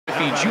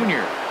Griffey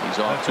Jr. He's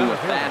off to a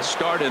fast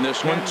start in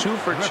this one, 2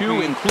 for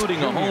 2,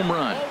 including a home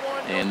run.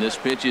 And this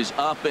pitch is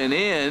up and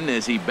in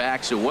as he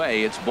backs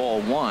away. It's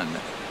ball 1.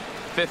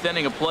 5th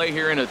inning of play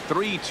here in a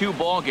 3-2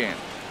 ball game.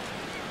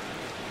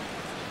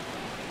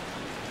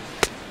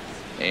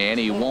 And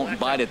he won't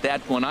bite at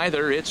that one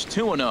either. It's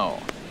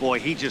 2-0. Boy,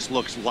 he just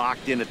looks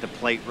locked in at the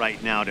plate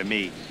right now to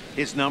me.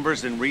 His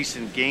numbers in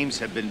recent games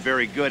have been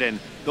very good, and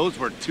those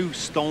were 2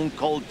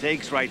 stone-cold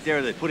takes right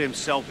there that put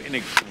himself in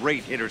a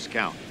great hitter's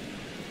count.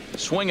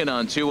 Swinging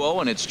on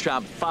 2-0, and it's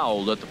chopped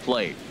foul at the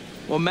plate.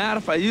 Well, Matt,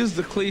 if I use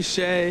the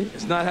cliche,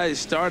 it's not how you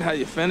start, how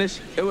you finish,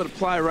 it would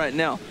apply right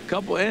now. A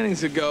couple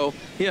innings ago,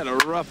 he had a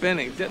rough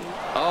inning, didn't he?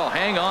 Oh,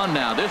 hang on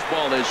now. This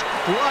ball is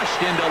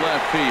crushed into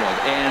left field,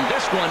 and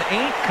this one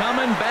ain't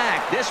coming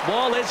back. This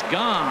ball is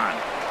gone.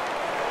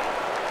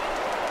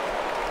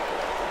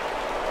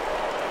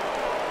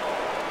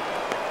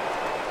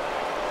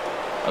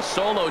 A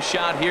solo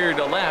shot here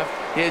to left,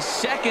 his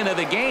 2nd of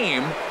the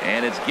game,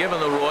 and it's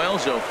given the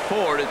Royals a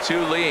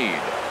 4-2 lead.